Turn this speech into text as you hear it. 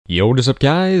Yo, what is up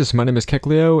guys? My name is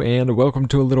Kecklio and welcome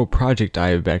to a little project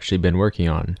I've actually been working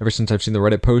on. Ever since I've seen the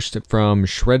Reddit post from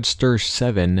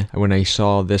Shredster7, when I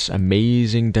saw this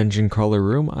amazing dungeon crawler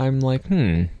room, I'm like,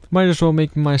 might as well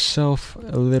make myself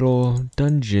a little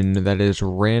dungeon that is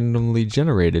randomly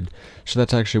generated. So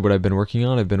that's actually what I've been working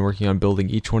on. I've been working on building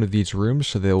each one of these rooms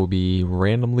so they will be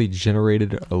randomly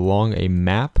generated along a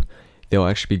map. They'll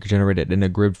actually be generated in a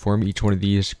grid form. Each one of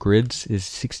these grids is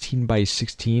 16 by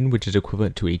 16, which is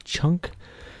equivalent to a chunk.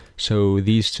 So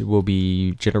these will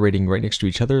be generating right next to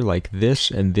each other, like this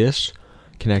and this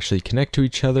can actually connect to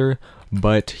each other,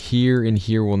 but here and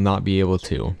here will not be able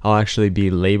to. I'll actually be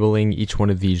labeling each one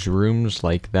of these rooms,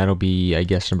 like that'll be, I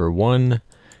guess, number 1,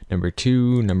 number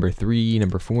 2, number 3,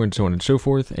 number 4, and so on and so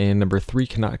forth. And number 3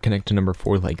 cannot connect to number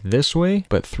 4 like this way,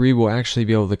 but 3 will actually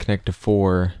be able to connect to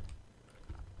 4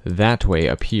 that way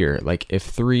up here. Like if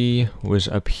 3 was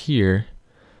up here,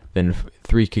 then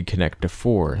 3 could connect to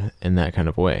 4 in that kind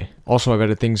of way. Also, I've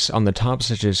added things on the top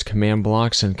such as command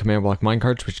blocks and command block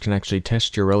minecarts, which can actually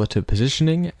test your relative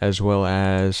positioning, as well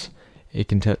as it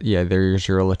can there's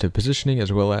your relative positioning,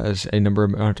 as well as a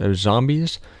amount of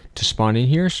zombies to spawn in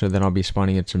here. So then I'll be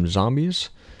spawning in some zombies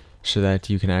so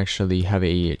that you can actually have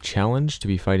a challenge to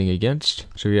be fighting against.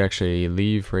 So you actually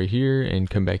leave right here and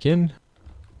come back in.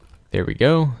 There we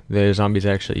go. The zombies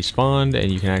actually spawned,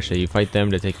 and you can actually fight them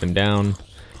to take them down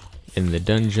in the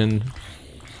dungeon.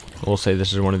 We'll say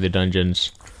this is one of the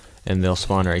dungeons, and they'll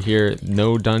spawn right here.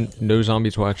 No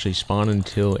zombies will actually spawn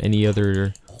until any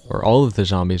other, or all of the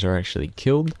zombies are actually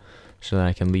killed, so that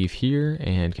I can leave here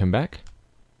and come back,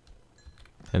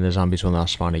 and the zombies will now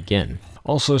spawn again.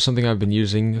 Also, something I've been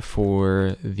using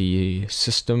for the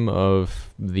system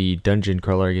of the dungeon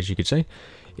crawler, I guess you could say,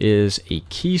 is a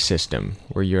key system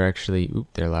where you're actually,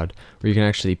 they're loud, where you can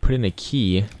actually put in a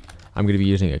key. I'm going to be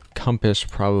using a compass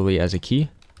probably as a key.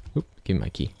 Give me my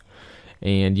key.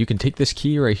 And you can take this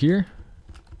key right here,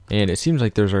 and it seems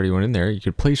like there's already one in there. You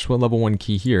could place one level 1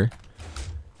 key here,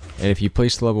 and if you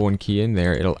place the level 1 key in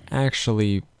there, it'll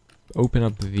actually open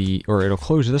up it'll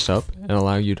close this up and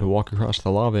allow you to walk across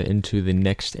the lava into the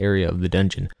next area of the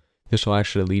dungeon. This will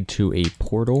actually lead to a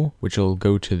portal, which will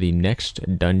go to the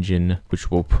next dungeon,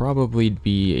 which will probably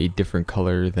be a different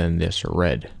color than this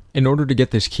red. In order to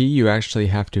get this key, you actually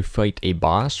have to fight a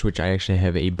boss, which I actually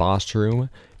have a boss room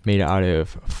made out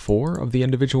of 4 of the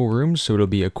individual rooms, so it'll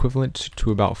be equivalent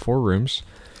to about 4 rooms.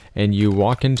 And you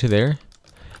walk into there,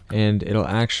 and it'll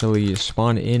actually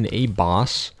spawn in a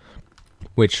boss,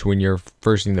 which when you're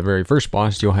fighting the very first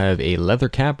boss, you'll have a leather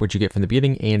cap, which you get from the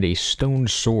beginning, and a stone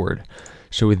sword.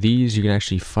 So with these, you can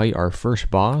actually fight our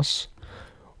first boss,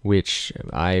 which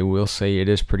I will say it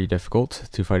is pretty difficult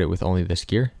to fight it with only this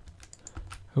gear.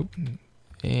 Oh,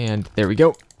 and there we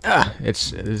go.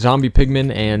 It's zombie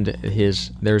pigmen, and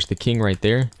there's the king right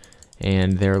there,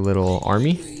 and their little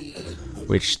army,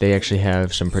 which they actually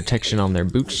have some protection on their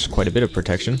boots, quite a bit of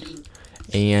protection,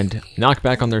 and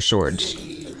knockback on their swords.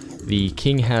 The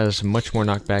king has much more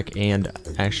knockback and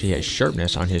actually has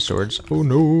sharpness on his swords. Oh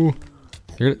no!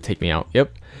 You're gonna take me out.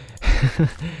 Yep.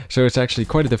 So it's actually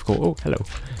quite a difficult. Oh, hello.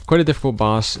 Quite a difficult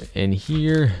boss in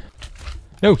here.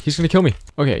 No, he's gonna kill me.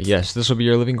 Okay, yes, this will be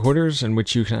your living quarters in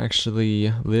which you can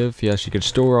actually live. Yes, you can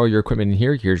store all your equipment in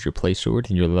here. Here's your play sword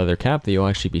and your leather cap that you'll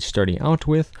actually be starting out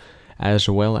with, as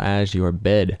well as your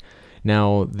bed.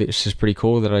 Now, this is pretty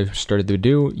cool that I've started to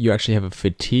do. You actually have a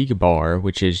fatigue bar,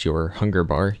 which is your hunger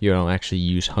bar. You don't actually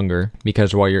use hunger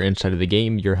because while you're inside of the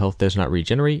game, your health does not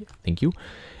regenerate. Thank you.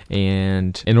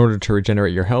 And in order to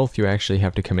regenerate your health, you actually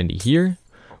have to come into here,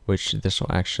 which this will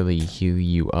actually heal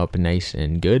you up nice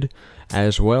and good.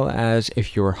 As well as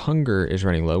if your hunger is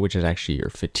running low, which is actually your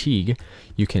fatigue,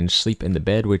 you can sleep in the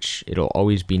bed, which it'll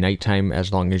always be nighttime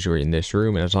as long as you're in this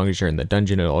room, and as long as you're in the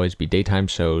dungeon, it'll always be daytime,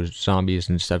 so zombies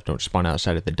and stuff don't spawn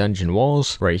outside of the dungeon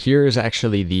walls. Right here is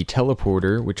actually the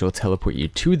teleporter, which will teleport you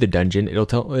to the dungeon.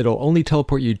 It'll only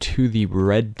teleport you to the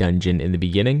red dungeon in the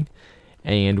beginning.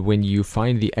 And when you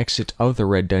find the exit of the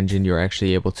red dungeon, you're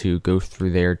actually able to go through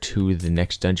there to the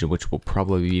next dungeon, which will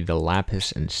probably be the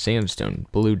lapis and sandstone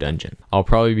blue dungeon. I'll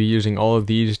probably be using all of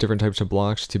these different types of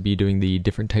blocks to be doing the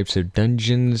different types of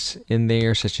dungeons in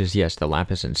there, such as, yes, the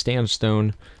lapis and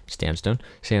sandstone,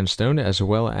 as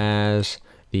well as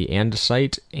the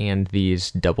andesite and these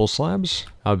double slabs.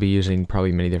 I'll be using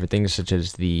probably many different things, such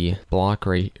as the block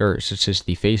such as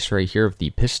the face right here of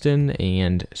the piston,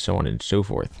 and so on and so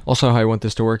forth. Also, how I want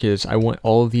this to work is I want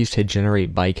all of these to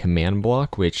generate by command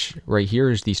block, which right here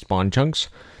is the spawn chunks.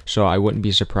 So I wouldn't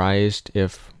be surprised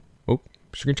if,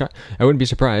 screenshot. I wouldn't be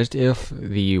surprised if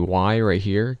the Y right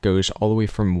here goes all the way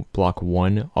from block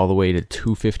 1 all the way to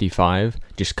 255,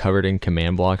 just covered in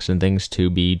command blocks and things to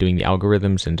be doing the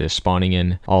algorithms and just spawning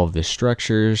in all of the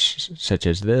structures such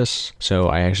as this. So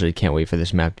I actually can't wait for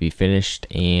this map to be finished,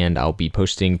 and I'll be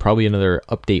posting probably another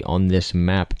update on this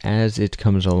map as it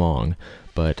comes along.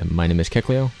 But my name is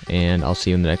Kecklio, and I'll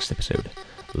see you in the next episode.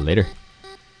 Later.